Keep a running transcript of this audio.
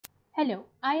Hello,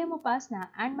 I am Upasna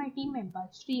and my team member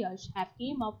Shreyash have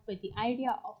came up with the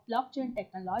idea of blockchain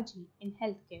technology in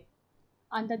healthcare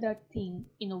under the theme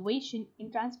Innovation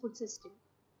in Transport System.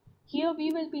 Here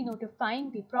we will be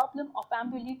notifying the problem of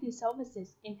ambulatory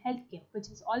services in healthcare which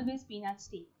has always been at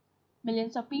stake.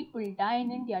 Millions of people die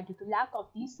in India due to lack of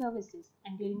these services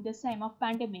and during this time of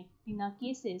pandemic the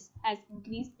cases has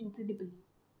increased incredibly.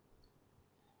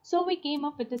 So we came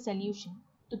up with a solution.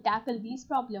 To tackle these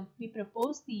problems, we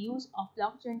proposed the use of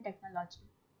blockchain technology.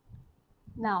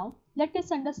 Now, let us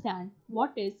understand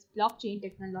what is blockchain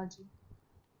technology.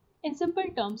 In simple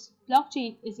terms,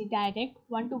 blockchain is a direct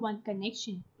one-to-one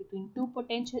connection between two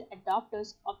potential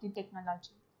adopters of the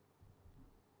technology.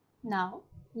 Now,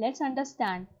 let's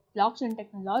understand blockchain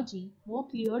technology more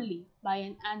clearly by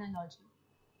an analogy.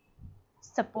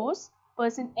 Suppose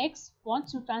person X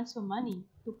wants to transfer money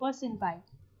to person Y.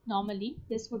 Normally,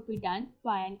 this would be done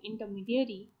by an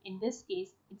intermediary, in this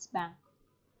case, it's bank.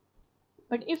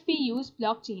 But if we use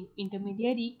blockchain,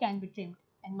 intermediary can be trimmed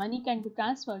and money can be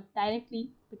transferred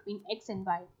directly between X and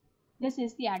Y. This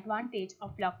is the advantage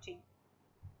of blockchain.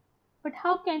 But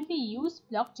how can we use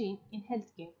blockchain in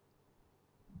healthcare?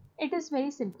 It is very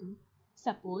simple.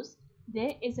 Suppose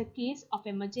there is a case of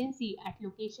emergency at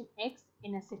location X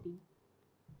in a city.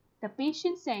 The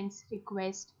patient sends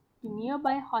request to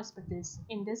nearby hospitals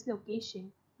in this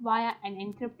location via an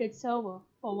encrypted server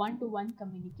for one-to-one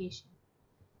communication,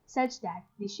 such that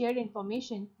the shared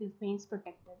information remains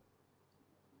protected.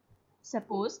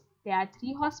 Suppose there are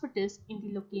three hospitals in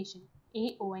the location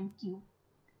A, O and Q.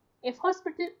 If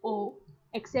hospital O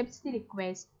accepts the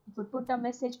request, it would put a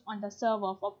message on the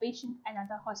server for patient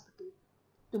another hospital.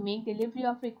 To make delivery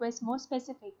of requests more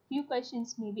specific, few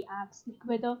questions may be asked, like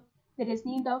whether there is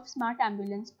need of smart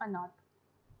ambulance or not.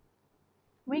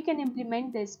 We can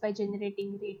implement this by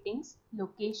generating ratings,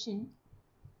 location,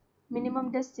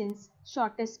 minimum distance,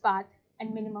 shortest path,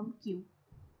 and minimum queue.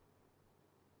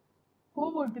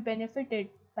 Who would be benefited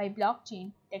by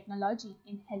blockchain technology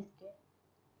in healthcare?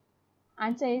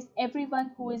 Answer is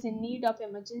everyone who is in need of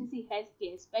emergency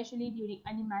healthcare, especially during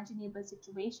unimaginable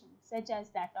situations such as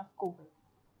that of COVID.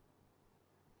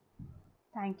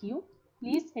 Thank you.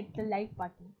 Please hit the like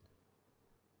button.